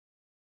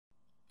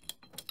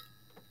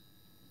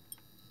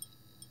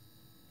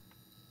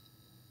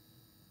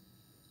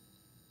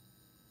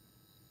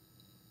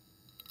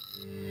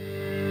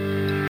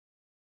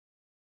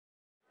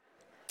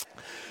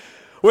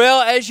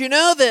Well, as you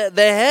know, the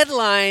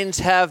headlines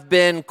have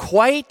been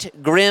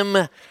quite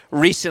grim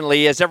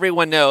recently, as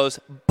everyone knows.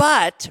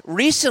 But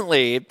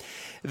recently,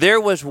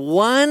 there was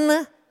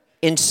one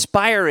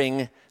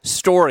inspiring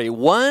story,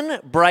 one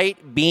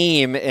bright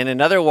beam in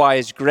an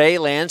otherwise gray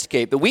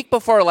landscape. The week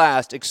before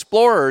last,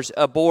 explorers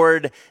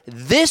aboard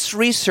this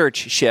research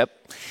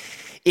ship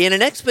in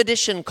an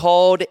expedition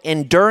called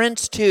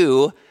Endurance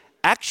 2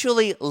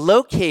 actually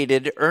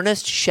located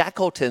Ernest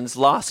Shackleton's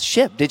lost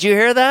ship. Did you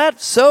hear that?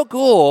 So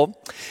cool.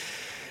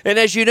 And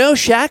as you know,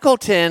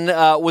 Shackleton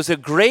was a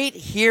great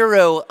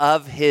hero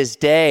of his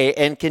day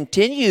and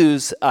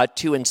continues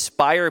to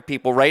inspire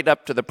people right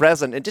up to the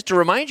present. And just to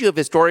remind you of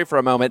his story for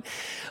a moment,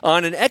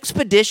 on an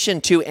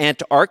expedition to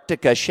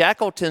Antarctica,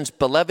 Shackleton's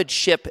beloved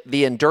ship,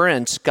 the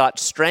Endurance, got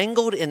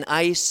strangled in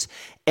ice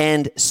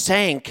and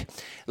sank,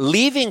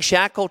 leaving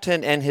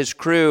Shackleton and his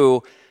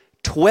crew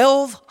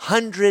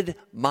 1,200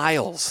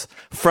 miles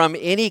from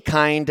any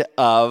kind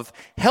of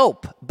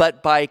help.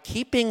 But by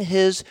keeping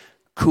his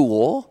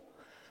cool,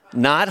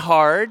 not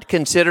hard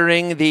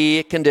considering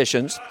the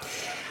conditions,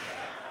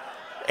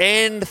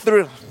 and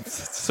through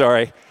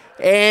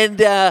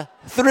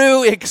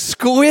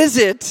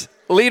exquisite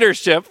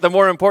leadership, the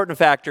more important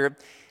factor,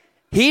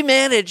 he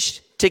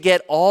managed to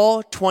get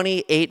all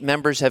 28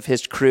 members of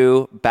his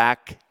crew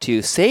back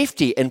to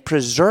safety. And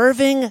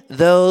preserving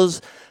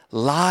those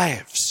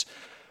lives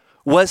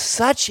was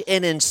such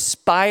an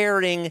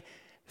inspiring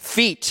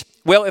feat.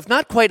 Well, if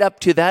not quite up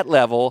to that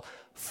level,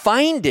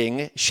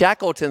 finding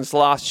Shackleton's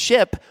lost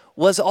ship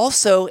was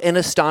also an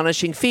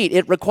astonishing feat.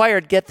 It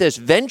required, get this,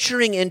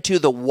 venturing into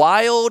the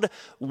wild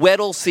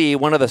Weddell Sea,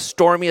 one of the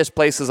stormiest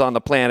places on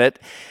the planet,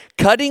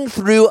 cutting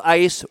through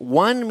ice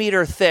 1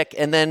 meter thick,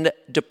 and then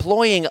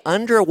deploying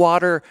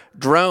underwater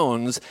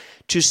drones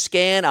to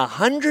scan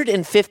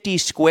 150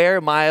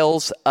 square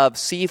miles of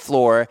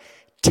seafloor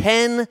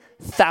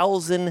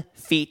 10,000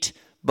 feet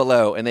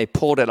below, and they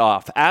pulled it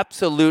off.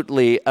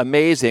 Absolutely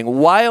amazing,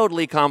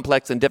 wildly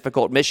complex and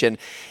difficult mission.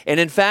 And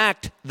in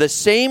fact, the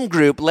same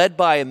group led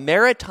by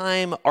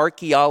maritime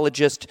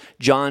archaeologist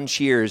John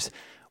Shears,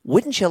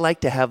 wouldn't you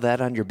like to have that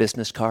on your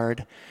business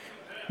card?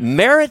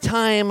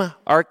 Maritime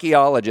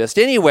archaeologist.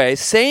 Anyway,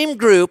 same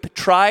group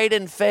tried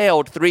and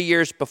failed 3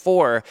 years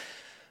before,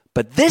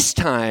 but this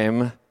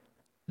time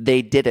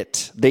they did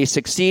it. They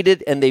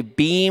succeeded, and they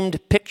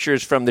beamed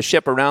pictures from the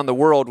ship around the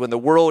world when the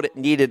world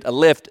needed a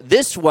lift.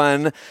 This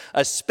one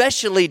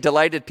especially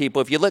delighted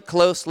people. If you look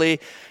closely,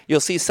 you'll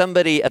see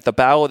somebody at the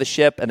bow of the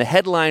ship, and the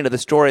headline of the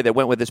story that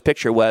went with this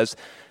picture was,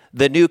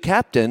 "The new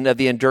captain of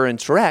the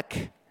Endurance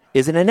wreck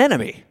is an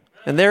anemone."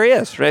 And there he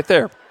is, right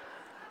there.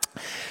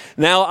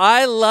 Now,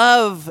 I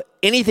love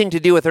anything to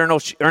do with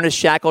Ernest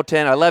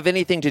Shackleton. I love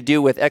anything to do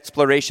with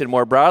exploration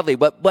more broadly.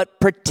 But what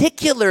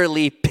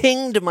particularly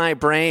pinged my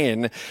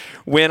brain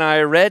when I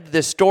read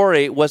this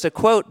story was a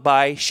quote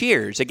by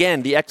Shears,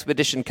 again, the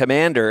expedition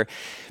commander,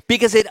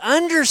 because it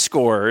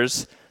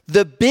underscores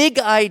the big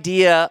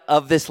idea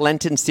of this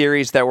Lenten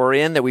series that we're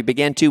in, that we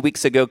began 2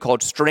 weeks ago,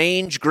 called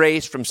Strange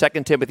Grace from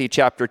 2 Timothy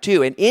chapter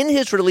 2. And in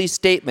his release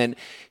statement,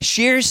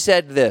 Shears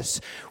said this: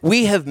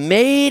 "We have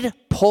made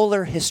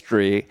polar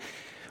history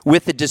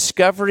with the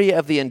discovery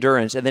of the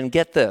Endurance," and then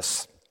get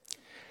this,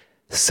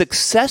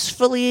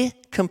 "successfully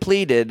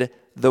completed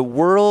the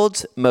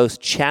world's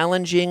most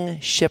challenging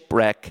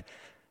shipwreck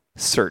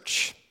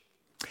search."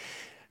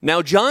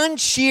 Now, John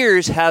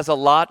Shears has a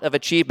lot of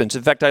achievements.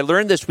 In fact, I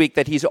learned this week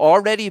that he's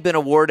already been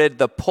awarded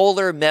the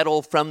Polar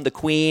Medal from the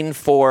Queen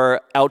for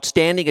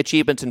outstanding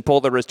achievements in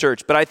polar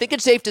research. But I think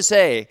it's safe to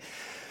say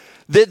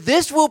that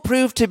this will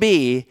prove to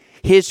be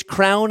his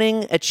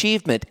crowning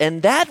achievement.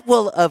 And that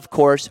will, of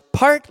course,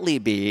 partly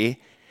be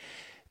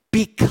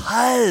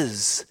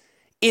because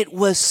it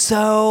was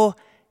so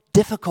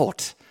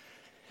difficult,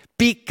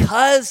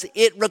 because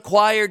it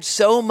required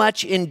so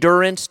much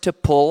endurance to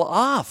pull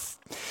off.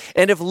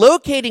 And if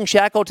locating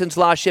Shackleton's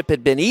lost ship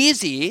had been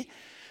easy,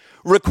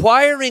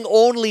 requiring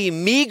only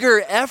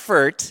meager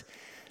effort,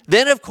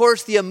 then of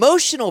course the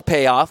emotional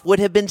payoff would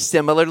have been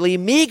similarly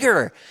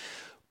meager.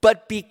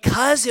 But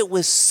because it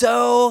was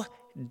so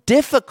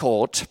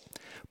difficult,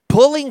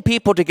 pulling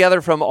people together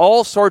from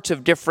all sorts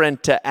of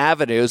different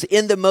avenues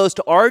in the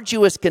most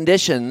arduous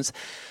conditions,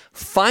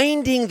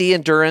 finding the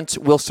Endurance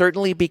will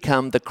certainly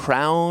become the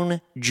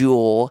crown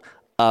jewel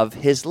of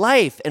his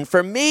life. And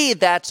for me,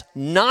 that's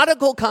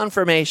nautical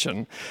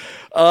confirmation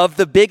of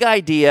the big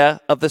idea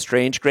of the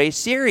Strange Grace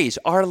series.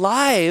 Our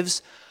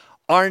lives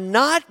are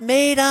not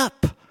made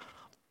up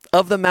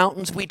of the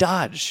mountains we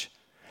dodge.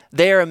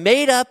 They are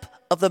made up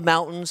of the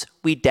mountains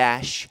we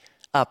dash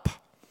up.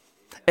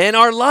 And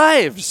our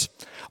lives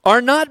are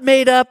not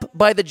made up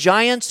by the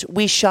giants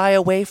we shy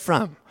away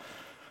from,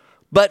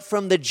 but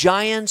from the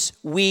giants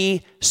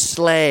we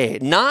slay.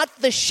 Not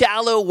the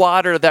shallow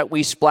water that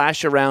we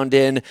splash around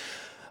in,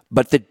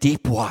 but the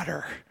deep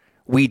water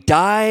we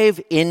dive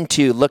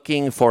into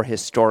looking for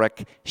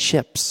historic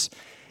ships.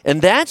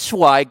 And that's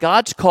why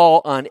God's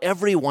call on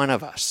every one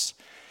of us,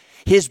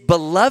 his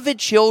beloved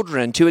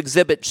children, to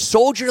exhibit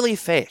soldierly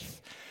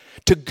faith,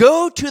 To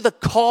go to the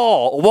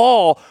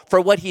wall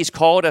for what he's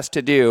called us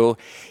to do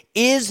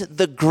is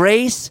the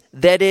grace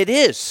that it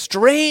is.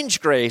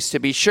 Strange grace, to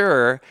be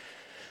sure,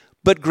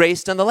 but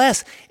grace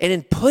nonetheless. And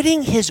in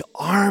putting his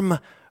arm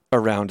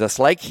around us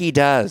like he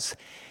does,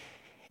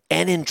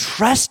 and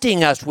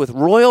entrusting us with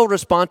royal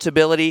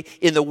responsibility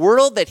in the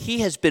world that he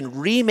has been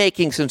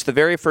remaking since the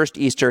very first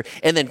Easter,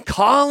 and then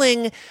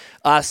calling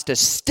us to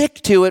stick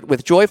to it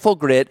with joyful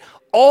grit,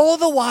 all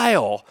the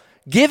while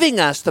giving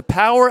us the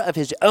power of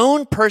his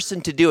own person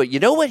to do it. You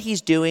know what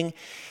he's doing?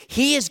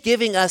 He is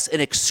giving us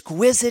an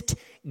exquisite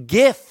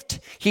gift.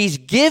 He's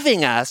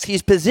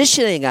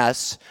positioning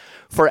us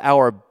for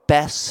our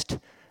best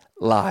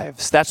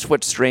lives. That's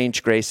what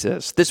strange grace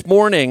is. This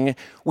morning,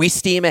 we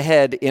steam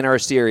ahead in our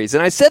series.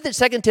 And I said that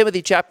 2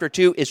 Timothy chapter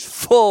 2 is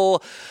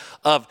full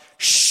of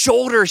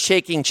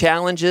shoulder-shaking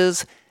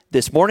challenges.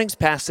 This morning's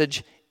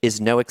passage is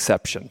no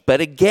exception.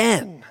 But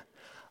again,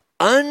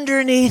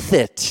 underneath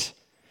it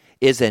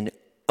is an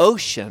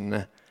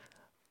ocean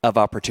of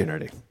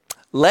opportunity.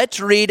 Let's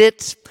read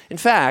it. In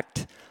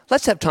fact,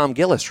 let's have Tom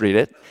Gillis read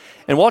it.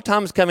 And while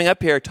Tom's coming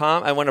up here,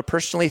 Tom, I want to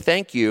personally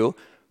thank you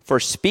for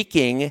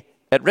speaking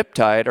at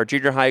Riptide, our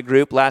junior high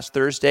group, last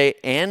Thursday.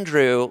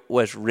 Andrew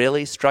was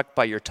really struck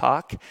by your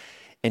talk,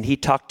 and he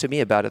talked to me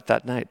about it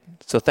that night.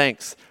 So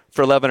thanks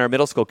for loving our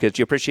middle school kids.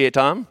 You appreciate it,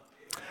 Tom?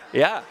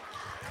 Yeah.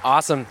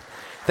 Awesome.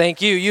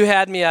 Thank you. You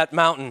had me at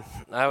mountain.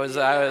 I was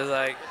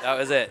like, that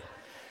was it.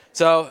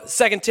 So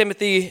 2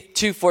 Timothy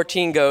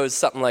 2:14 goes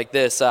something like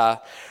this.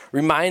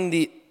 Remind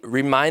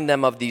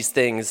them of these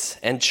things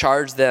and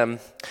charge them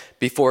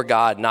before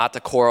God not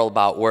to quarrel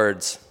about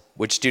words,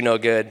 which do no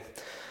good,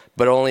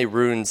 but only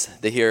ruins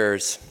the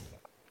hearers.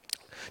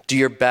 Do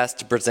your best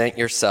to present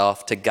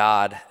yourself to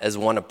God as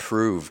one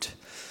approved,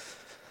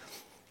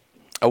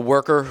 a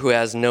worker who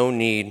has no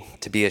need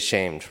to be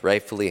ashamed,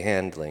 rightfully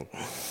handling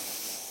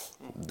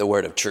the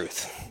word of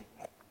truth.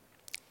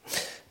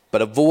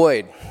 But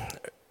avoid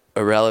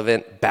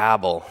irrelevant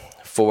babble,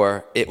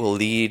 for it will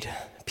lead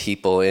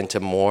people into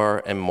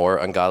more and more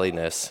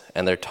ungodliness,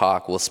 and their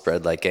talk will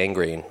spread like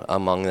gangrene.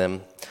 Among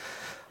them,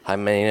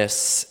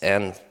 Hymenaeus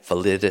and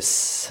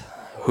Philetus,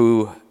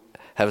 who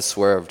have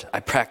swerved. I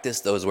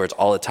practice those words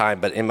all the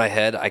time, but in my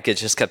head, I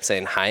just kept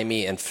saying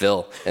Jaime and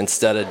Phil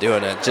instead of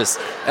doing it. Just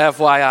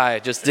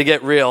FYI, just to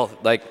get real.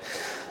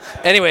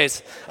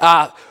 Anyways,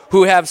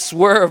 who have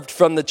swerved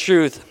from the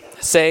truth,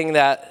 saying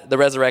that the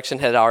resurrection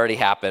had already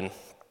happened.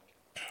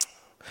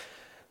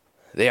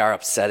 They are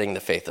upsetting the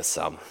faith of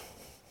some.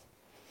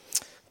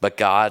 But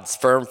God's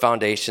firm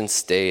foundation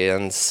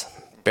stands,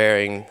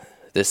 bearing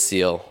this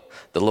seal.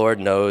 The Lord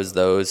knows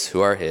those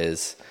who are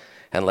his,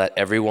 and let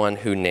everyone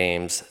who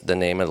names the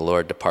name of the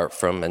Lord depart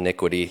from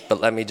iniquity.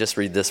 But let me just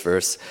read this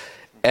verse.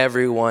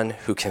 Everyone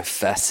who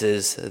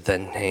confesses the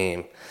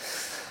name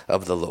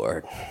of the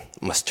Lord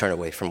must turn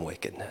away from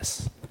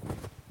wickedness.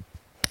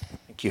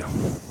 Thank you.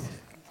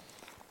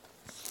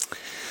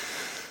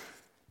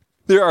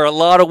 There are a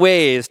lot of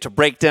ways to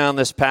break down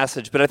this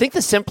passage, but I think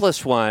the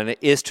simplest one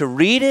is to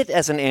read it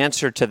as an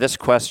answer to this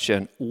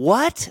question: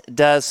 what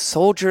does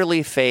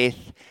soldierly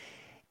faith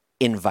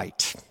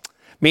invite?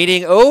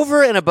 Meaning,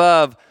 over and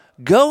above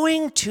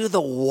going to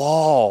the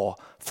wall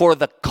for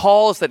the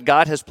calls that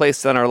God has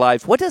placed on our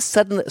lives, what does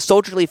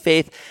soldierly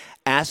faith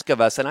ask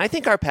of us? And I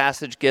think our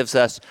passage gives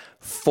us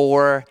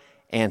 4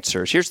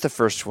 answers. Here's the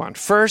first one.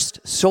 First,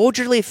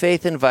 soldierly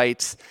faith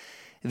invites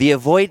the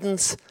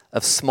avoidance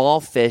of small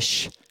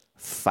fish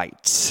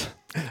fights.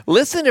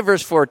 Listen to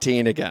verse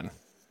 14 again.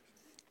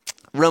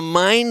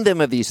 Remind them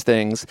of these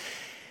things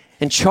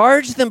and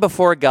charge them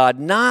before God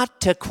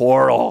not to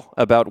quarrel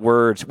about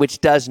words,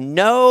 which does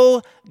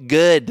no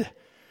good,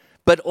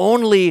 but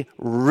only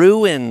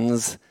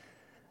ruins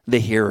the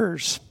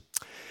hearers.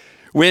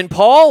 When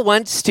Paul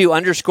wants to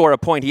underscore a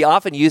point, he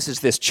often uses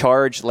this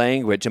charge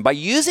language. And by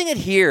using it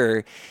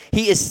here,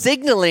 he is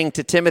signaling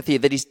to Timothy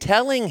that he's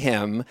telling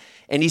him,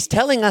 and he's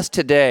telling us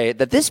today,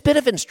 that this bit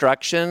of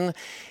instruction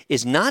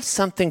is not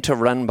something to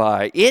run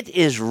by. It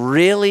is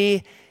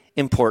really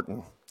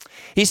important.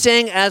 He's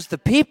saying, as the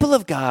people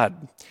of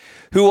God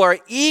who are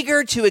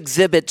eager to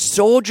exhibit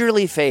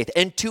soldierly faith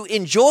and to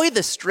enjoy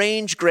the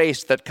strange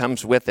grace that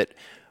comes with it,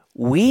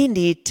 we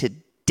need to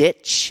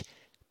ditch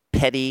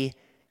petty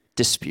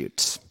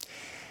disputes.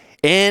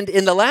 And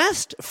in the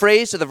last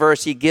phrase of the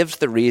verse, he gives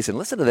the reason.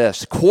 Listen to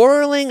this: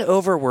 quarreling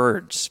over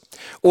words,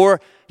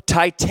 or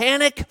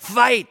titanic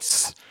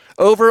fights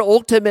over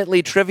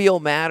ultimately trivial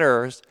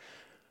matters,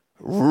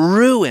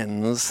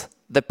 ruins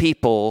the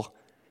people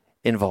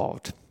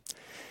involved.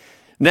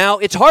 Now,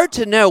 it's hard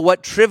to know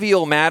what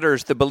trivial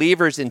matters the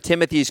believers in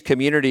Timothy's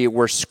community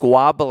were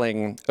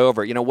squabbling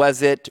over.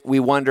 Was it, we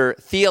wonder,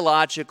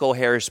 theological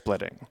hair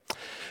splitting?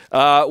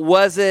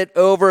 Was it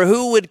over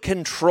who would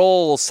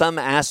control some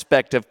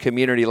aspect of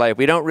community life?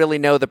 We don't really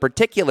know the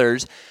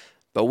particulars,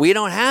 but we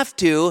don't have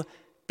to,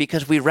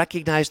 because we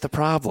recognize the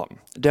problem,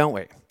 don't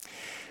we?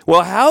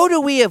 Well, how do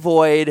we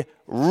avoid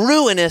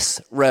ruinous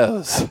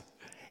rows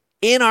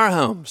in our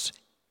homes,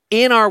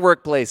 in our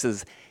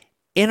workplaces,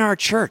 in our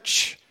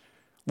church?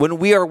 when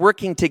we are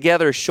working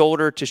together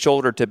shoulder to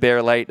shoulder to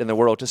bear light in the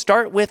world. To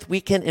start with,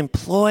 we can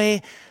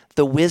employ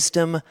the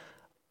wisdom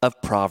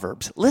of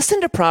Proverbs.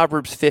 Listen to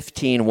Proverbs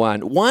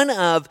 15:1, one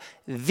of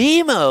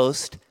the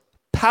most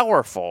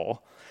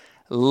powerful,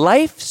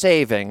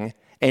 life-saving,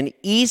 and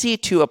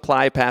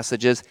easy-to-apply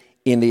passages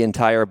in the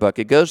entire book.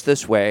 It goes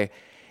this way: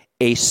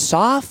 a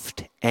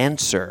soft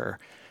answer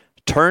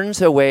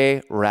turns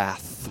away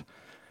wrath,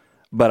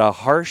 but a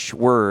harsh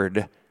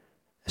word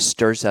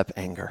stirs up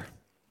anger.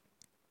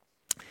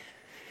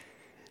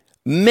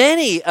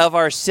 Many of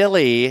our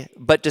silly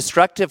but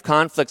destructive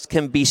conflicts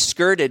can be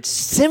skirted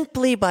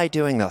simply by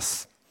doing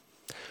this: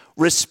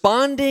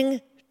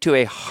 responding to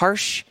a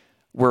harsh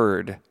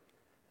word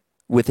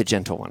with a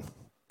gentle one.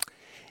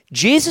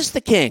 Jesus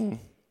the King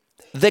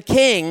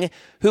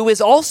who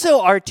is also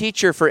our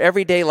teacher for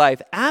everyday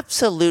life,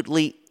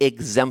 absolutely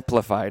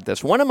exemplified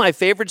this. One of my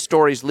favorite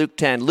stories, Luke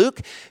 10.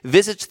 Luke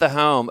visits the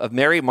home of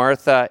Mary,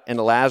 Martha, and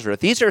Lazarus.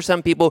 These are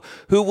some people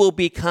who will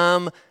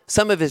become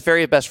some of his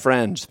very best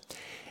friends.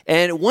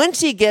 And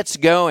once he gets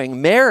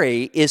going,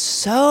 Mary is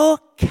so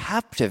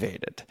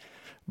captivated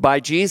by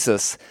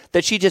Jesus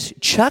that she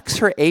just chucks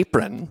her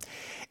apron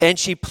and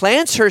she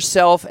plants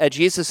herself at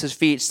Jesus'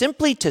 feet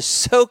simply to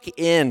soak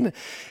in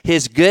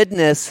his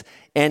goodness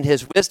and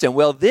his wisdom.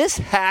 Well, this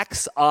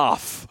hacks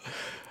off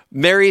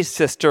Mary's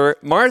sister,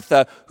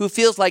 Martha, who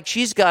feels like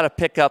she's got to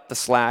pick up the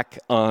slack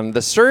on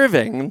the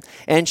serving,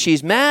 and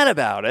she's mad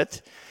about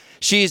it.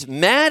 She's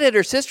mad at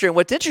her sister, and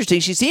what's interesting,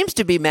 she seems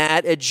to be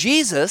mad at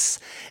Jesus,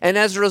 and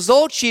as a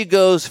result, she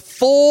goes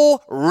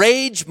full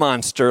rage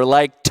monster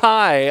like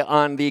Ty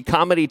on the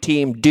comedy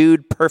team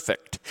Dude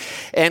Perfect.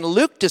 And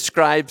Luke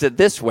describes it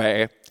this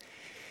way: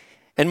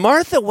 and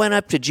Martha went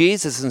up to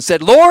Jesus and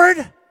said,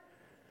 "Lord,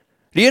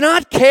 do you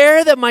not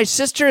care that my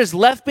sister has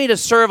left me to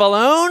serve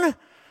alone?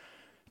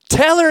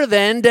 Tell her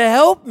then to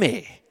help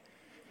me."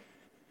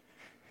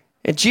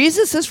 And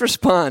Jesus'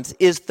 response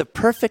is the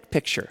perfect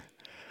picture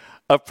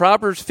of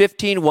Proverbs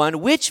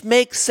 15:1, which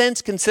makes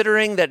sense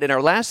considering that in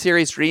our last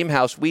series,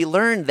 Dreamhouse, we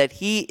learned that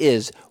he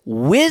is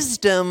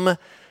wisdom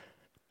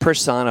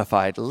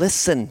personified.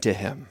 Listen to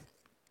him.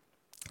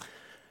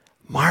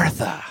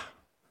 Martha,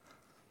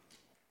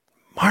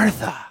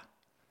 Martha,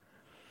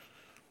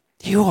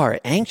 you are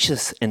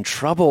anxious and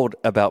troubled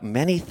about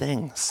many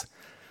things,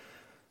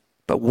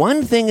 but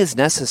one thing is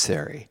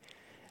necessary.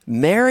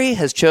 Mary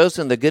has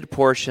chosen the good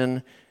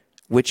portion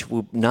which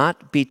will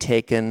not be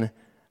taken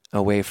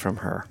away from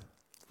her.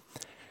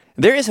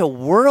 There is a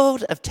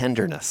world of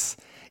tenderness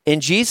in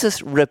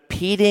Jesus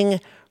repeating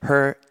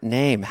her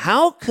name.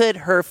 How could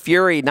her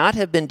fury not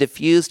have been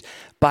diffused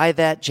by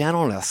that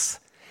gentleness?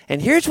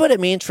 And here's what it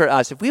means for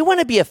us. If we want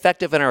to be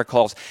effective in our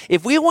calls,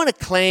 if we want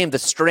to claim the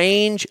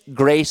strange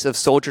grace of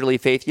soldierly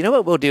faith, you know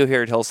what we'll do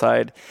here at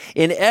Hillside?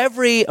 In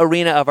every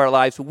arena of our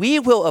lives, we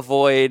will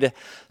avoid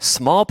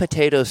small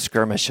potato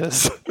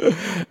skirmishes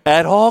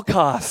at all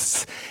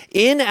costs,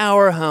 in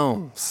our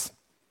homes,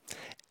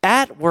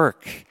 at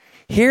work,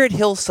 here at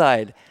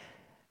Hillside,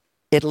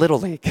 at Little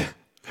League,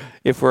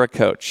 if we're a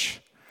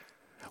coach.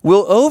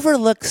 We'll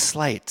overlook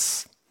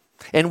slights,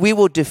 and we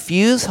will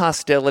diffuse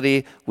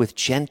hostility with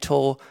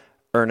gentle,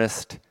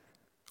 earnest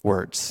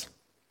words.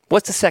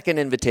 What's the second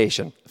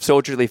invitation of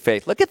soldierly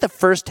faith? Look at the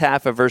first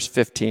half of verse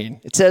 15.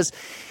 It says,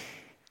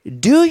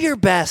 "Do your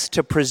best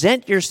to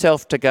present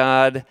yourself to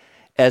God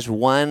as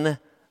one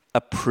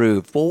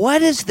approved." Well, what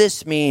does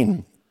this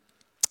mean?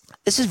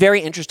 This is very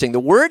interesting. The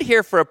word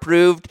here for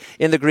approved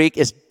in the Greek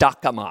is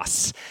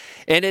dokimos.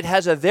 And it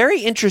has a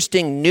very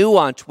interesting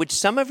nuance, which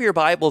some of your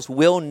Bibles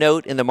will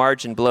note in the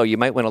margin below. You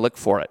might want to look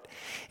for it.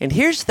 And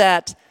here's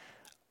that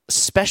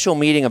special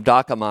meaning of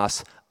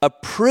dokimos: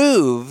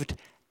 approved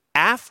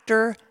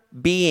after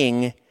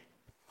being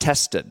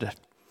tested.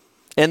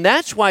 And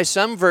that's why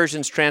some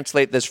versions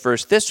translate this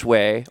verse this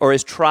way, or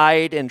as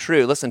tried and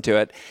true. Listen to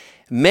it.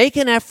 Make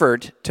an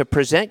effort to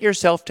present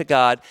yourself to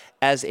God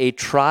as a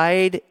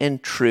tried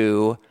and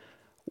true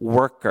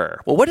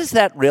worker. Well, what does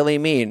that really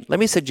mean? Let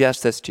me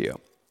suggest this to you.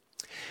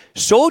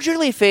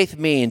 Soldierly faith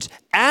means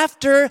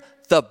after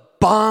the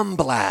bomb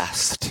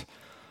blast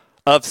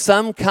of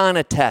some kind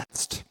of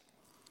test,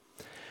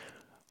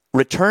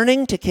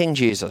 returning to King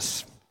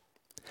Jesus,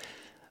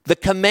 the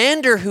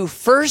commander who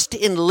first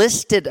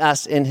enlisted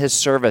us in his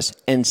service,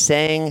 and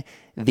saying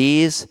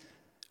these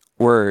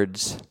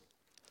words,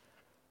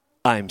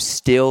 "I'm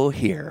still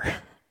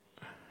here.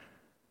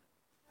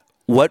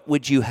 What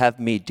would you have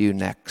me do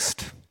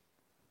next?"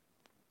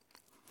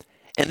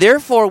 And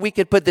therefore, we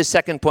could put this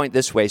second point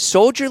this way.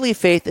 Soldierly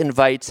faith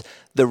invites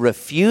the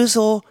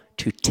refusal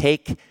to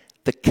take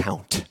the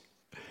count.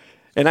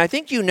 And I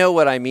think you know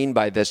what I mean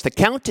by this. The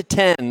count to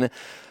 10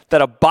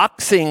 that a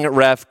boxing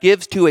ref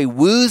gives to a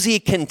woozy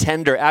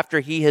contender after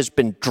he has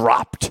been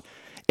dropped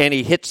and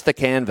he hits the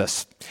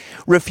canvas.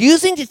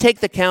 Refusing to take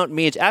the count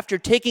means after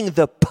taking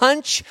the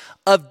punch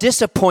of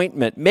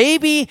disappointment,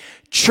 maybe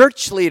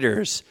church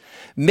leaders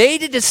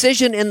made a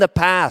decision in the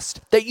past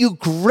that you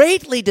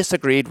greatly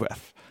disagreed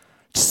with,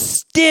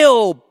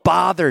 still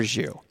bothers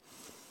you.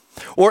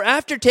 Or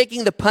after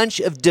taking the punch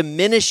of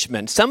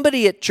diminishment,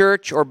 somebody at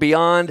church or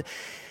beyond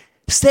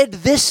said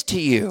this to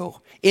you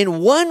in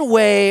one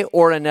way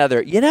or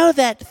another. You know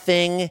that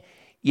thing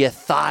you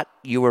thought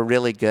you were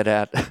really good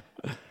at?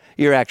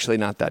 You're actually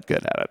not that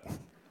good at it.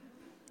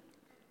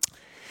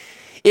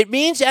 It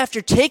means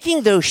after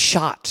taking those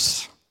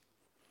shots,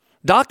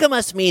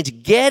 Dokimos means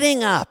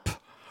getting up,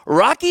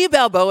 Rocky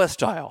Balboa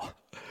style,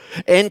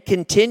 and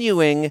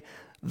continuing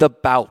the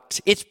bout.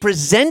 It's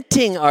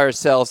presenting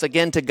ourselves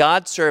again to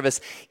God's service,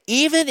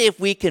 even if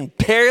we can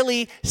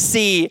barely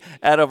see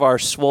out of our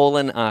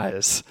swollen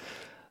eyes.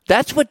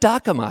 That's what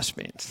Dokimos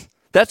means.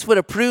 That's what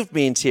approved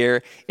means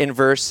here in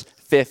verse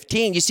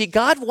 15. You see,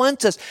 God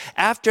wants us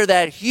after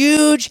that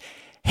huge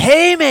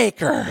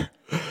haymaker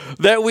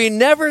that we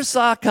never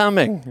saw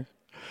coming,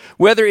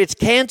 whether it's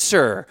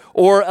cancer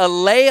or a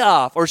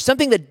layoff or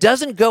something that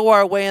doesn't go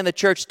our way in the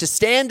church, to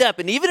stand up.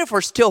 And even if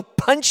we're still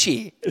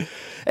punchy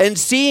and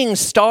seeing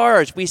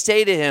stars, we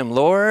say to him,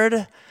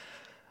 Lord,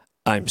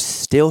 I'm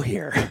still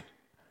here.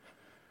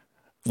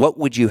 What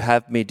would you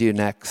have me do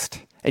next?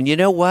 And you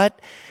know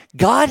what?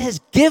 God has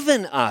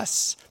given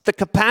us the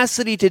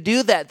capacity to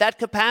do that. That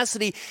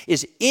capacity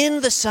is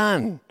in the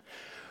Son,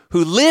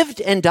 who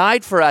lived and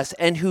died for us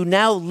and who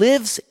now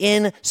lives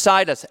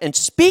inside us. And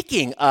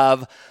speaking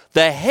of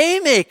the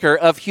haymaker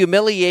of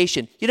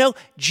humiliation, you know,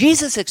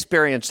 Jesus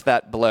experienced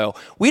that blow.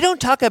 We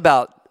don't talk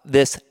about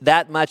this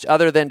that much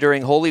other than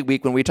during Holy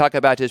Week when we talk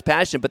about his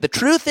passion. But the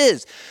truth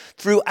is,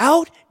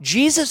 throughout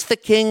Jesus the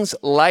King's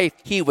life,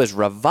 he was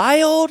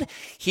reviled,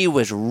 he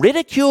was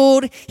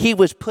ridiculed, he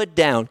was put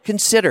down.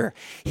 Consider,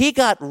 he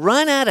got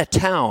run out of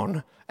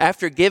town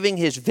after giving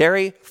his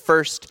very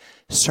first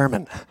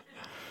sermon.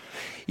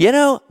 You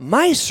know,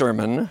 my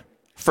sermon,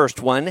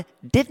 first one,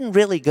 didn't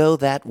really go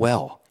that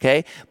well,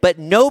 okay? But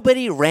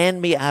nobody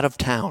ran me out of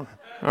town,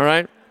 all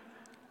right?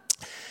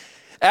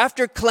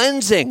 After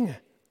cleansing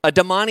a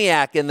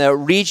demoniac in the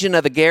region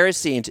of the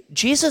Gerasenes,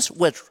 Jesus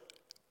was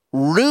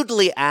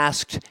rudely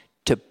asked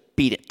to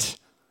beat it,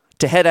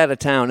 to head out of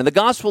town. In the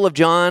Gospel of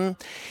John,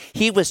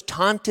 he was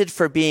taunted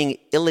for being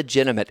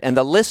illegitimate, and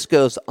the list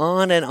goes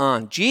on and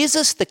on.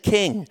 Jesus the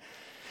King,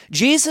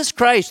 Jesus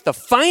Christ, the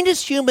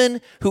finest human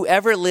who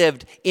ever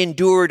lived,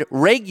 endured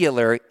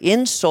regular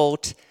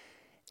insult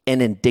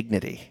and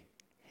indignity.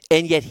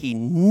 And yet he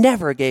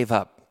never gave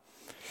up.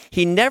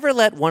 He never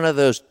let one of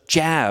those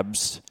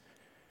jabs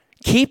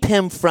keep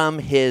him from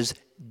his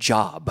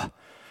job,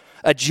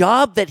 a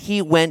job that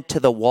he went to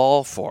the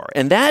wall for.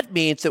 And that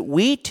means that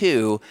we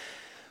too,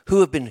 who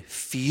have been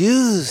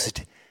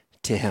fused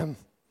to him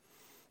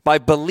by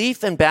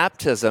belief and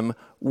baptism,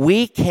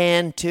 we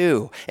can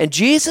too. And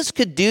Jesus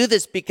could do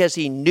this because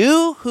he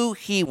knew who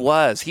he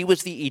was. He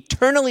was the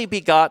eternally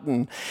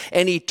begotten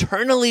and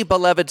eternally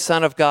beloved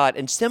Son of God.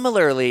 And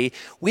similarly,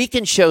 we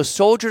can show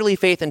soldierly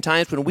faith in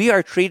times when we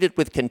are treated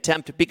with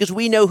contempt because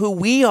we know who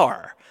we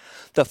are.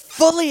 The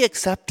fully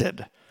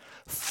accepted,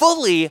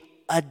 fully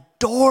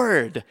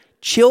adored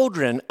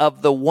children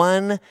of the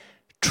one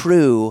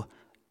true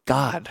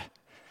God.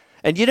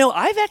 And you know,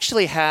 I've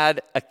actually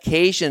had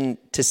occasion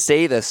to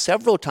say this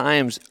several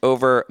times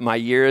over my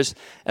years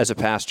as a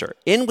pastor,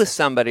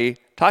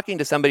 talking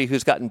to somebody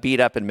who's gotten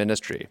beat up in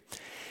ministry.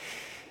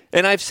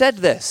 And I've said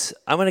this,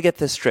 I want to get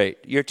this straight.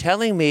 You're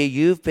telling me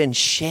you've been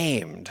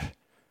shamed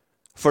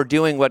for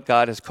doing what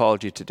God has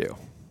called you to do.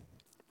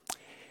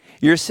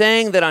 You're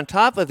saying that on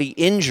top of the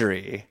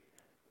injury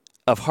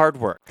of hard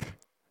work,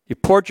 you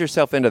poured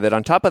yourself into that.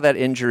 On top of that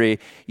injury,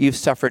 you've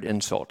suffered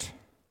insult.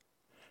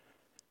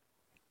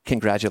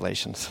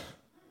 Congratulations.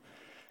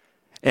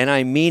 And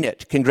I mean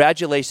it.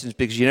 Congratulations,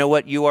 because you know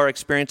what you are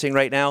experiencing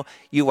right now?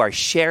 You are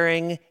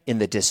sharing in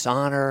the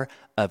dishonor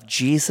of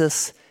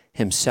Jesus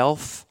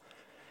himself.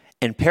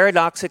 And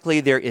paradoxically,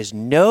 there is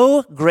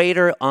no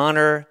greater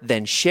honor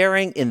than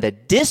sharing in the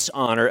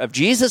dishonor of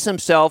Jesus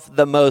himself,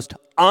 the most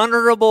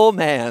honorable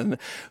man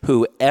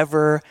who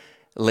ever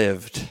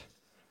lived.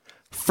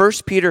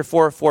 1 Peter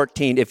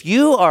 4:14, if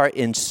you are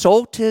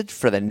insulted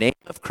for the name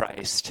of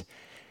Christ,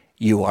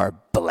 you are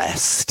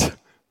blessed,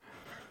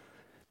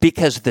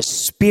 because the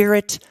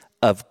Spirit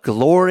of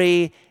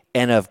glory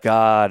and of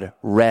God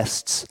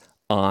rests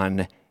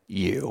on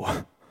you.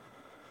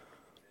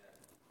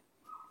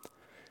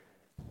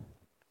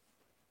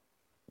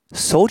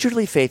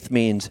 Soldierly faith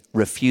means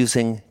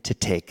refusing to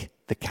take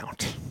the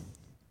count.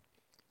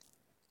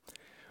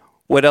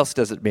 What else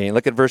does it mean?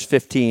 Look at verse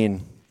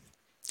 15.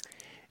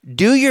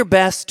 Do your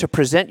best to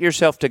present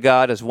yourself to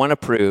God as one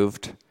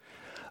approved,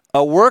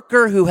 a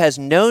worker who has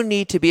no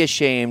need to be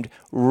ashamed,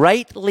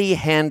 rightly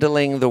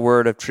handling the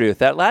word of truth.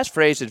 That last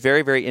phrase is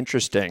very, very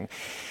interesting.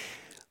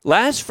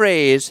 Last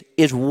phrase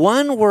is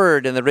one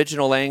word in the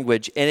original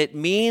language, and it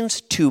means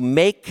to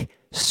make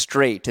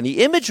straight. And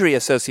the imagery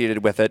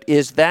associated with it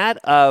is that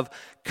of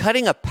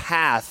cutting a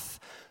path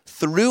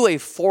through a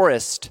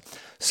forest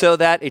so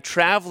that a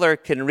traveler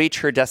can reach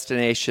her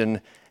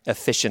destination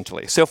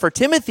efficiently. So for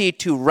Timothy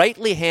to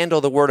rightly handle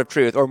the word of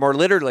truth, or more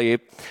literally,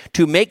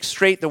 to make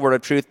straight the word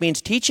of truth,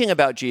 means teaching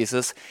about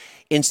Jesus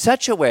in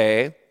such a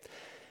way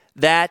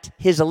that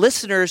his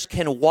listeners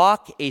can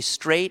walk a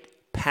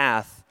straight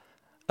path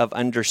of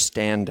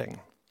understanding.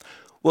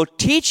 Well,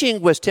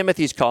 teaching was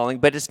Timothy's calling,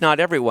 but it's not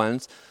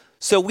everyone's.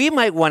 So we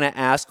might want to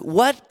ask,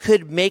 what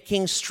could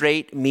making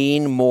straight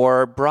mean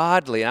more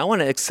broadly? I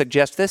want to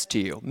suggest this to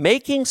you.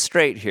 Making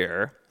straight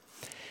here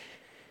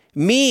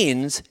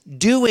means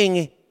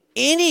doing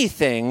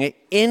anything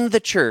in the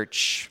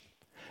church,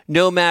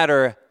 no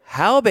matter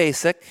how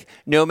basic,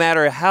 no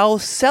matter how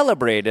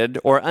celebrated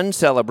or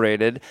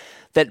uncelebrated,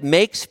 that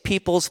makes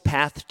people's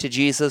path to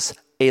Jesus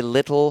a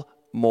little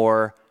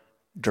more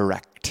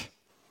direct.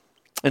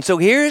 And so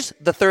here's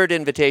the third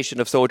invitation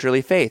of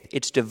soldierly faith.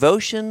 It's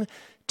devotion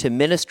to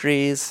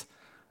ministries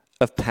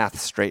of path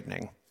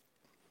straightening.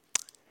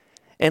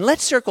 And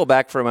let's circle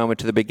back for a moment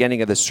to the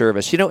beginning of the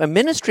service. You know, a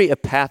ministry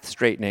of path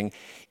straightening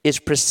is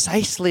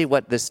precisely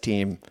what this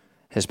team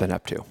has been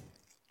up to.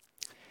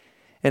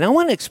 And I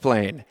want to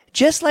explain,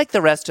 just like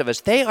the rest of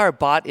us, they are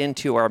bought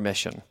into our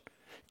mission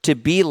to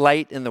be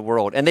light in the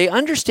world. And they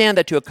understand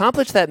that to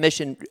accomplish that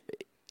mission,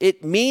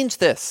 it means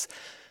this.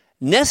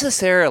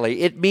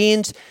 Necessarily, it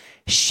means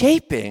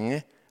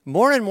shaping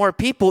more and more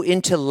people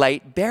into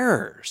light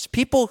bearers,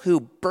 people who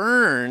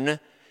burn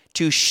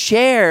to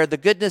share the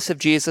goodness of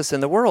Jesus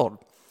in the world.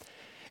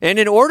 And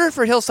in order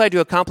for Hillside to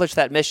accomplish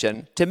that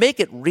mission, to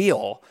make it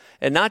real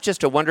and not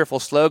just a wonderful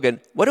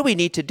slogan, what do we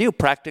need to do,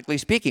 practically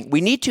speaking?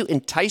 We need to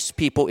entice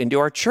people into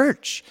our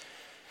church,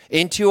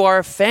 into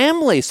our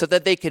family, so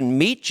that they can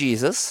meet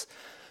Jesus,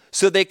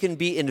 so they can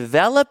be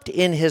enveloped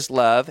in his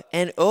love,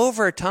 and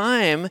over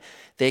time,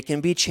 they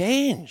can be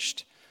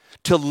changed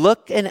to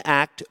look and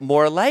act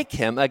more like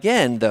him.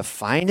 Again, the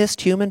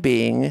finest human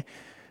being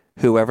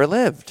who ever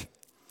lived.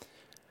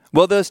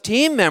 Well, those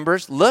team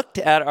members looked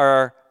at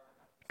our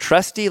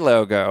trusty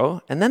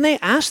logo, and then they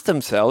asked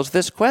themselves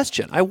this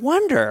question. I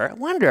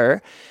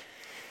wonder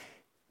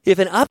if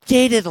an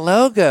updated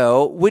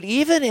logo would,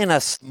 even in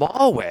a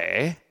small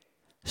way,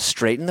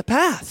 straighten the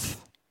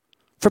path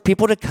for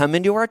people to come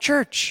into our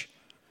church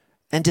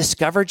and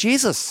discover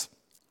Jesus.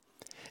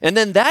 And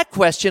then that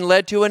question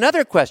led to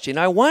another question.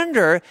 I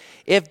wonder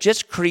if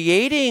just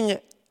creating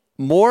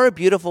more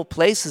beautiful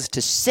places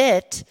to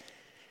sit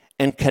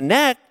and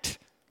connect,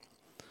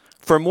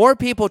 for more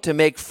people to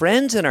make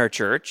friends in our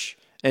church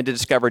and to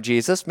discover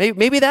Jesus,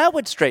 maybe that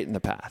would straighten the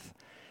path.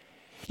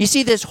 You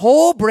see, this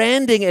whole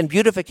branding and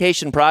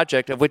beautification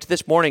project, of which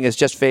this morning is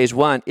just phase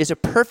one, is a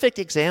perfect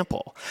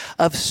example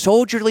of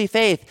soldierly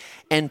faith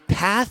and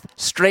path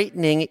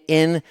straightening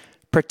in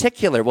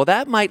particular. Well,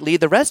 that might lead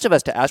the rest of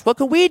us to ask, what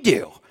can we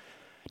do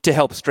to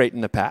help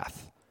straighten the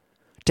path,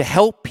 to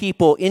help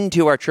people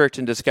into our church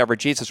and discover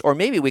Jesus? Or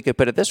maybe we could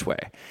put it this way.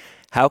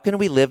 How can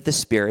we live the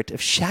spirit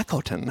of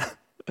Shackleton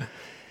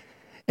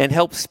and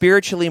help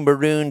spiritually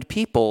marooned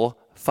people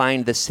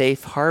find the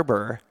safe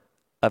harbor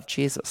of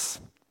Jesus?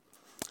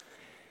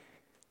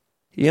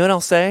 You know what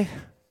I'll say?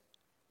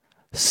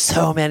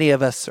 So many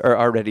of us are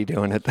already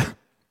doing it.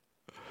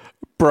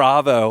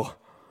 Bravo.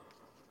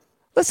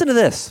 Listen to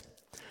this.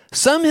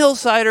 Some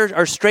Hillsiders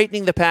are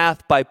straightening the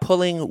path by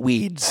pulling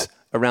weeds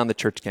around the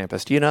church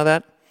campus. Do you know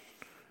that?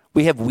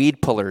 We have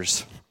weed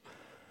pullers.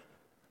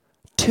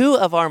 Two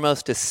of our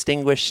most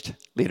distinguished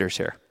leaders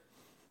here.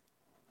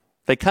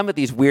 They come at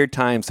these weird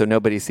times so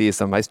nobody sees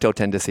them. I still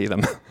tend to see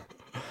them.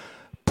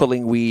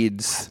 Pulling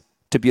weeds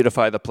to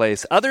beautify the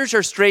place. Others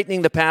are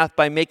straightening the path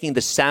by making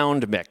the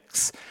sound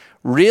mix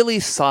really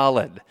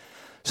solid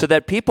so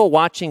that people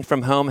watching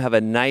from home have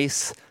a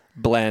nice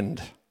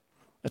blend.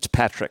 That's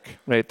Patrick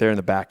right there in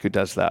the back who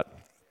does that.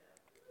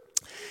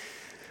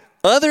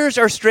 Others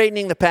are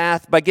straightening the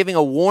path by giving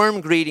a warm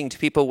greeting to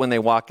people when they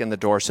walk in the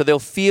door, so they'll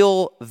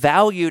feel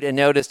valued and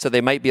noticed, so they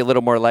might be a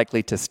little more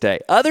likely to stay.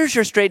 Others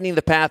are straightening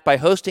the path by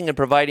hosting and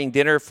providing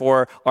dinner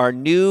for our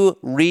new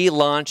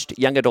relaunched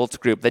young adults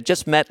group that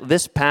just met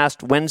this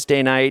past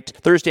Thursday night,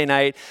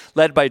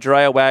 led by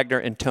Jariah Wagner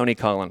and Tony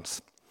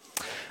Collins.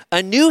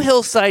 A new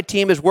Hillside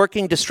team is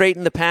working to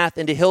straighten the path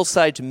into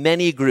Hillside's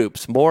many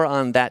groups. More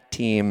on that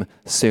team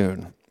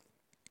soon.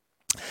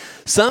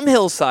 Some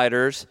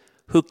Hillsiders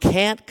who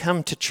can't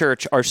come to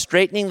church are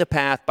straightening the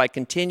path by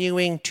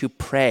continuing to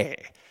pray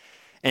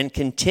and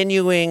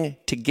continuing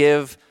to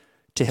give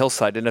to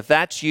Hillside. And if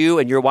that's you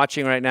and you're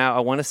watching right now,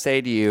 I want to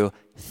say to you,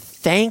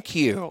 thank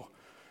you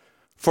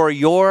for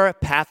your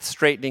path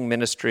straightening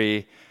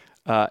ministry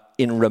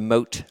in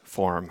remote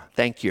form.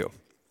 Thank you.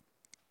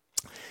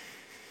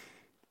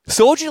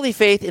 Soldierly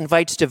faith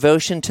invites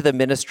devotion to the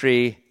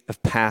ministry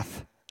of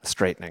path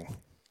straightening.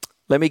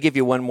 Let me give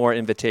you one more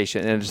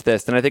invitation, and it's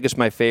this, and I think it's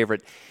my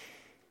favorite.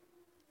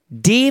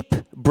 Deep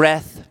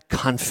breath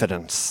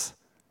confidence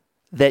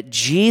that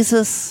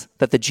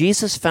the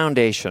Jesus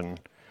Foundation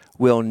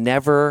will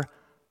never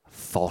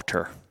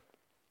falter.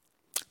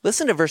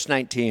 Listen to verse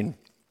 19.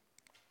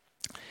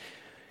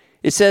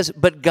 It says,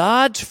 "But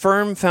God's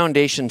firm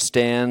foundation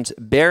stands,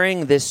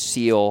 bearing this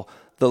seal,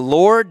 the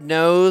Lord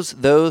knows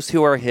those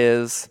who are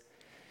his,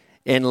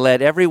 and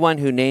let everyone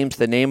who names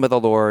the name of the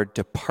Lord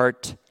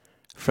depart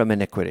from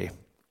iniquity."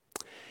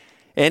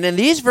 And in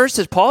these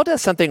verses, Paul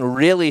does something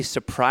really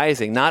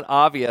surprising, not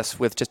obvious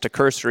with just a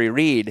cursory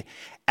read.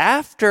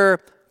 After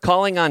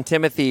calling on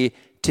Timothy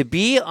to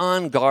be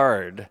on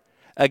guard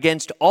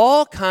against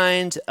all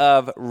kinds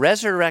of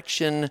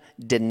resurrection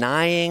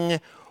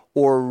denying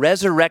or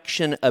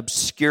resurrection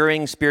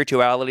obscuring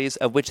spiritualities,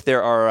 of which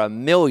there are a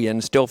million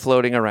still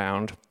floating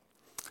around,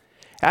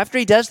 after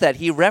he does that,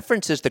 he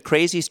references the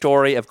crazy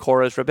story of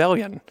Korah's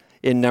rebellion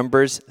in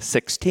Numbers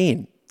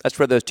 16. That's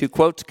where those two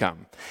quotes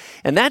come.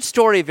 And that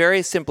story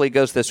very simply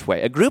goes this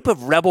way. A group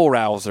of rebel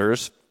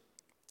rousers,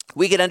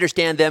 we could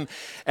understand them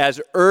as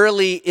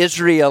early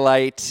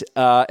Israelite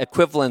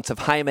equivalents of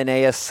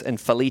Hymenaeus and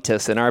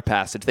Philetus in our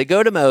passage. They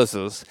go to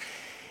Moses,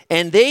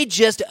 and they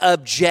just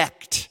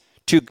object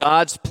to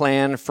God's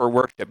plan for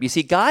worship. You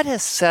see, God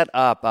has set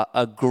up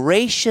a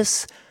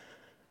gracious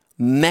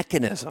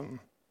mechanism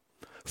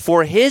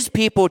for his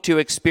people to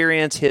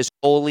experience his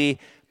holy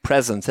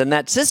presence. And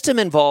that system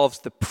involves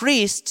the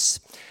priests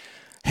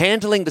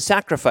handling the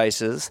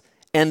sacrifices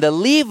and the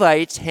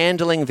Levites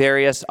handling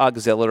various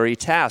auxiliary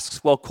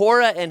tasks. Well,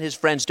 Korah and his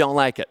friends don't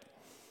like it.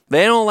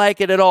 They don't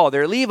like it at all.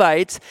 They're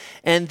Levites,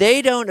 and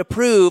they don't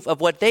approve of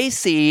what they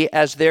see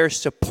as their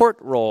support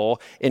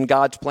role in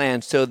God's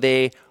plan, so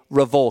they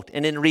revolt.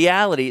 And in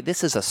reality,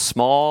 this is a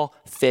small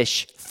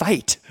fish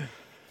fight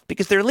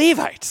because they're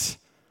Levites.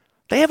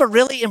 They have a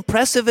really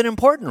impressive and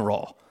important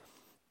role,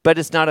 but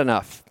it's not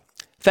enough.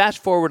 Fast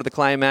forward to the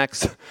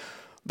climax.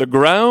 The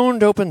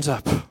ground opens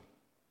up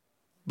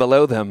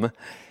below them,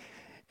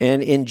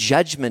 and in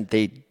judgment,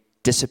 they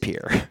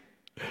disappear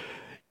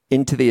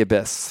into the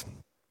abyss.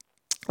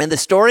 And the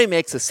story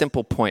makes a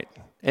simple point,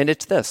 and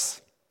it's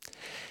this.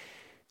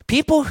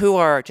 People who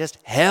are just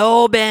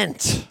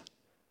hell-bent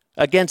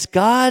against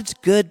God's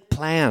good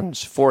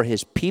plans for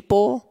his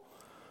people,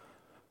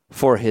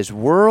 for his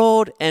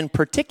world, and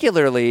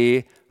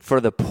particularly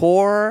for the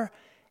poor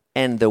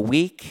and the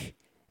weak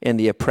and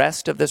the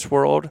oppressed of this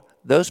world,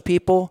 those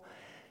people,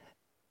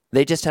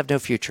 they just have no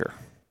future.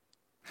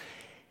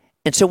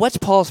 And so what's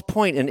Paul's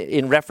point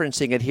in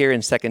referencing it here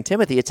in 2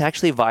 Timothy? It's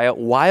actually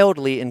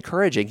wildly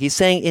encouraging. He's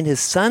saying in his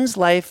son's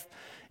life,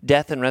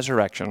 death, and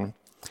resurrection,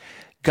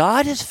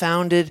 God has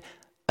founded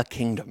a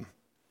kingdom,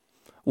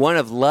 one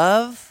of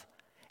love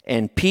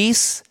and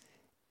peace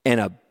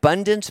and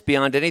abundance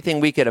beyond anything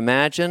we could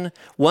imagine,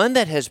 one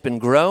that has been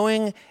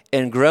growing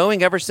and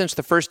growing ever since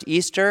the first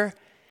Easter,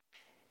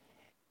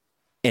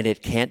 and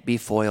it can't be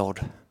foiled.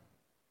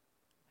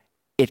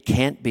 It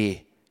can't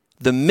be.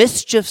 The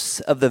mischiefs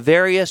of the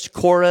various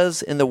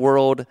Korahs in the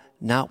world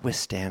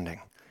notwithstanding.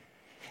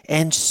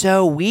 And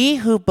so we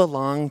who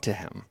belong to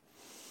him,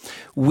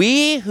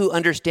 we who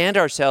understand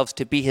ourselves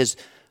to be his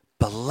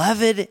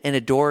beloved and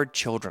adored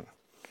children,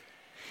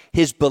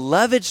 his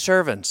beloved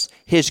servants,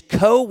 his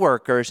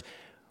co-workers,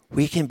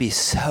 we can be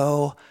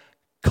so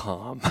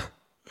calm.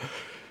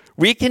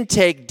 We can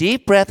take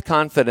deep breath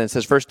confidence,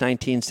 as verse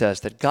 19 says,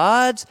 that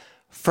God's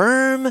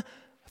firm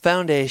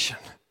foundation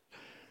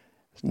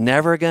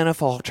never going to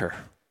falter.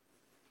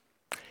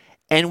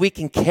 And we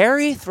can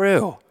carry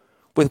through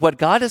with what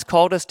God has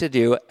called us to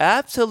do,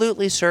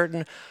 absolutely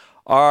certain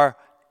our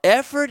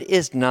effort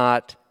is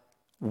not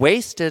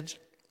wasted,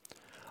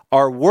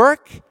 our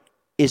work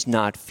is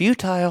not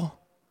futile,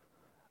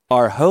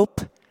 our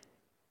hope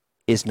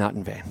is not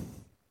in vain.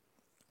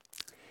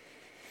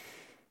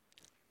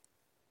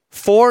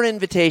 4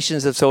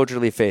 invitations of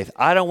soldierly faith.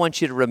 I don't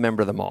want you to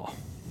remember them all.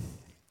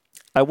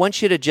 I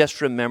want you to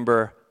just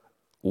remember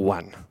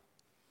one.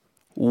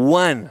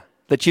 One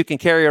that you can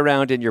carry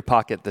around in your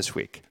pocket this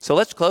week. So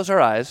let's close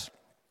our eyes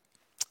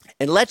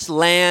and let's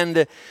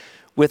land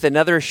with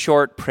another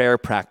short prayer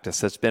practice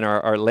that's been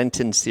our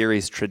Lenten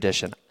series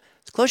tradition.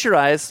 Let's close your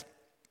eyes.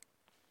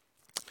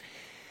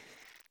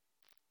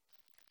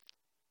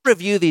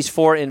 Review these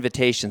 4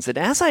 invitations. And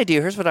as I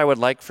do, here's what I would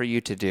like for you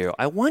to do.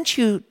 I want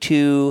you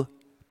to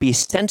be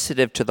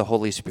sensitive to the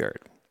Holy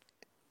Spirit,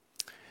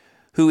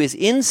 who is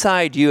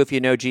inside you if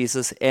you know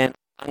Jesus and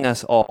among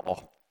us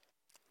all.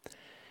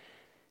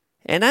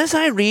 And as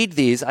I read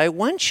these, I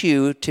want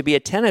you to be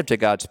attentive to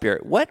God's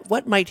Spirit.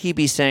 What might he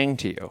be saying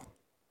to you?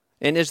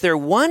 And is there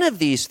one of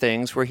these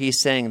things where he's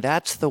saying,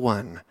 that's the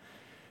one,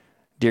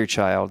 dear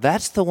child.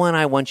 That's the one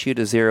I want you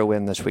to zero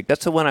in this week.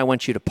 That's the one I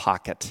want you to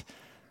pocket.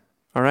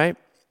 All right?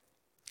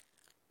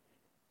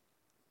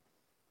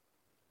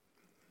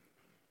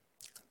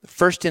 The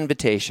first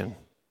invitation,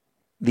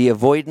 the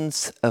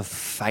avoidance of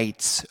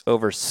fights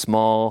over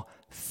small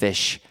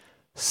fish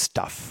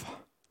stuff.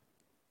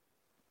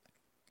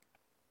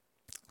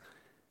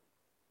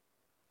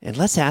 And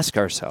let's ask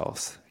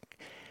ourselves,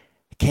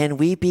 can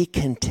we be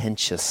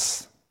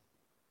contentious,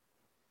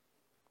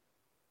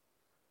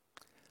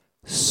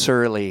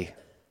 surly,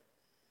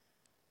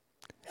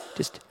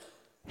 just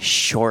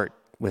short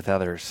with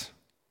others?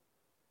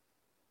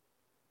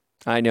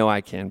 I know I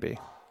can be.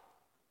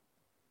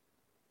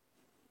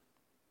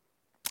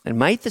 And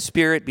might the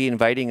Spirit be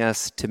inviting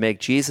us to make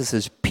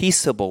Jesus'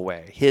 peaceable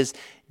way, his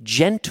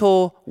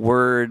gentle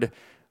word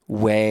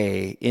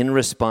way in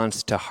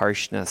response to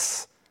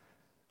harshness?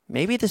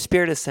 Maybe the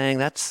Spirit is saying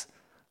that's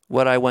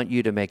what I want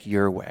you to make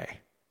your way.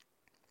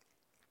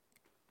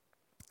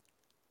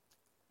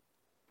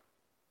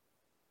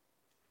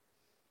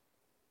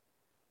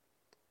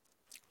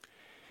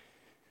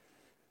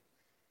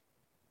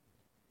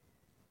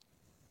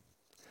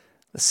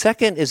 The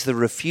second is the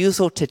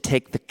refusal to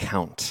take the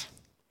count.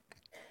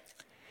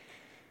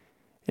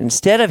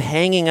 Instead of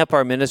hanging up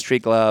our ministry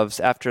gloves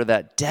after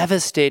that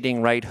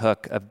devastating right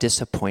hook of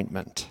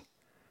disappointment,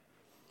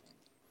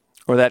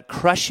 or that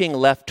crushing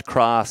left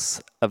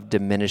cross of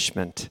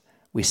diminishment,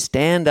 we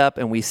stand up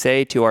and we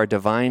say to our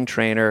divine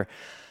trainer,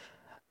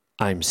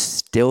 I'm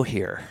still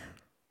here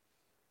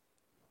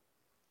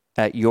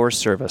at your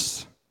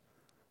service,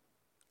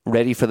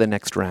 ready for the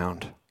next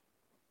round.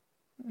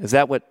 Is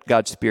that what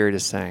God's Spirit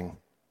is saying?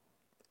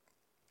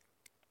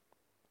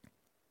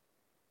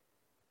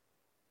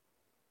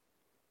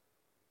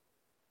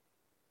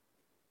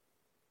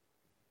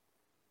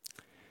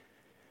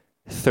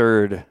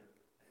 Third,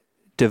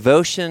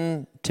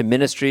 devotion to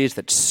ministries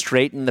that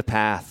straighten the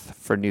path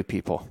for new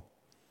people.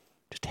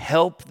 Just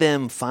help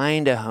them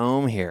find a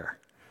home here.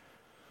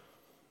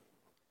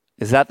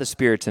 Is that the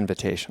Spirit's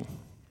invitation?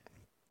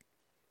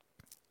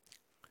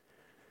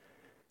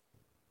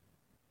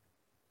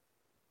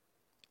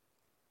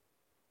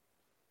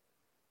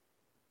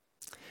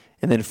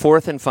 And then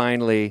fourth and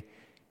finally,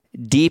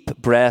 deep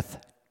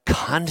breath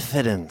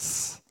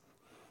confidence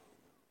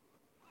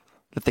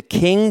that the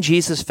King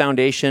Jesus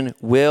Foundation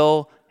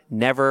will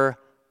never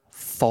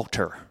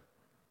falter.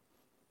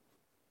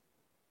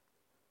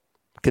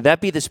 Could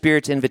that be the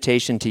Spirit's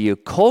invitation to you?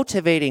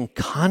 Cultivating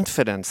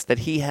confidence that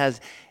He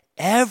has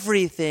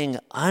everything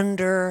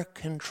under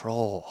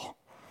control.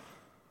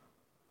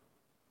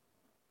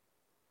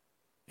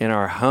 In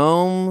our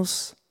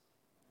homes,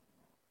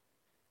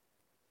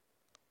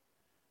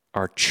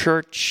 our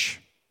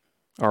church,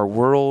 our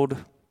world.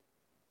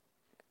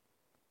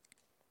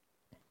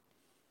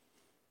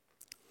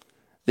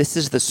 This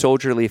is the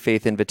soldierly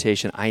faith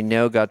invitation I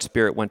know God's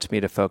Spirit wants me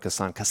to focus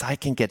on, because I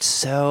can get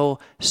so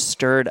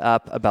stirred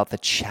up about the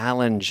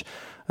challenge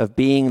of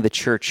being the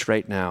church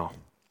right now.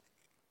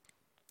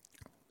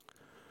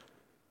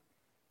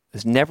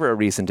 There's never a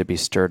reason to be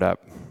stirred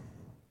up.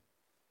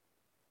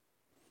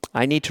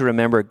 I need to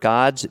remember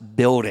God's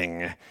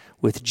building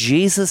with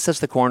Jesus as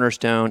the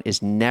cornerstone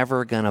is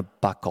never going to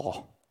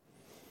buckle.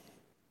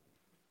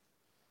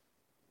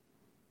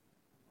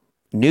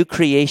 New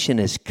creation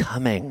is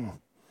coming.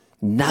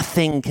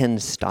 Nothing can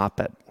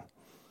stop it.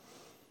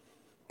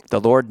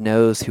 The Lord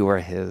knows who are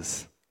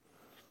His.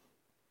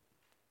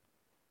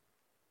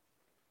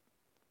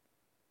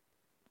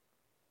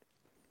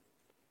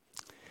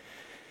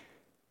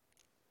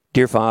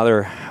 Dear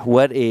Father,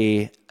 what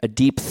a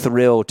deep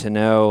thrill to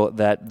know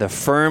that the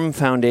firm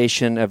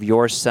foundation of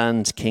your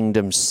Son's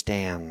kingdom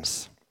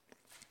stands.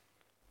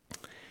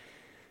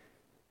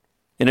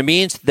 And it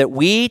means that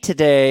we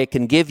today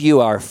can give you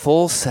our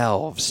full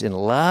selves in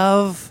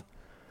love,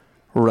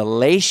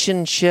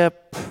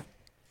 relationship,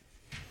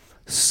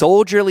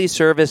 soldierly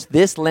service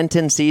this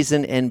Lenten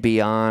season and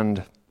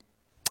beyond.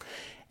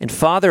 And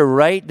Father,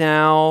 right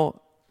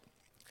now,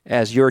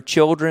 as your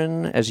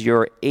children, as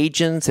your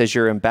agents, as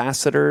your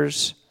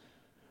ambassadors,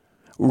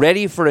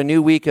 ready for a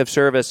new week of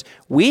service,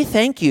 we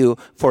thank you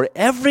for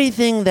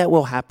everything that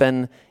will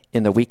happen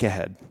in the week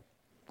ahead.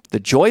 The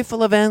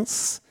joyful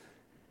events,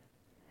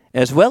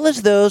 as well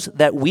as those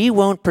that we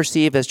won't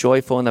perceive as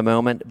joyful in the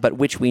moment, but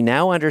which we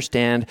now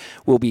understand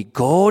will be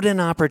golden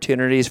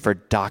opportunities for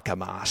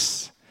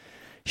dokimos,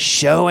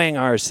 showing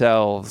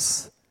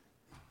ourselves,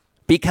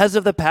 because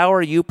of the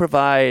power you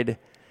provide,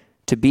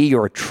 to be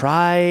your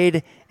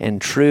tried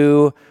and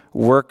true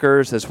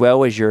workers, as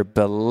well as your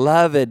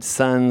beloved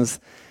sons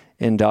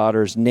and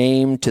daughters,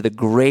 named to the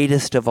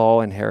greatest of all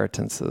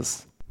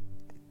inheritances.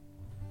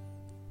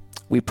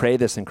 We pray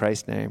this in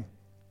Christ's name.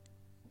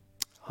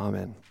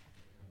 Amen.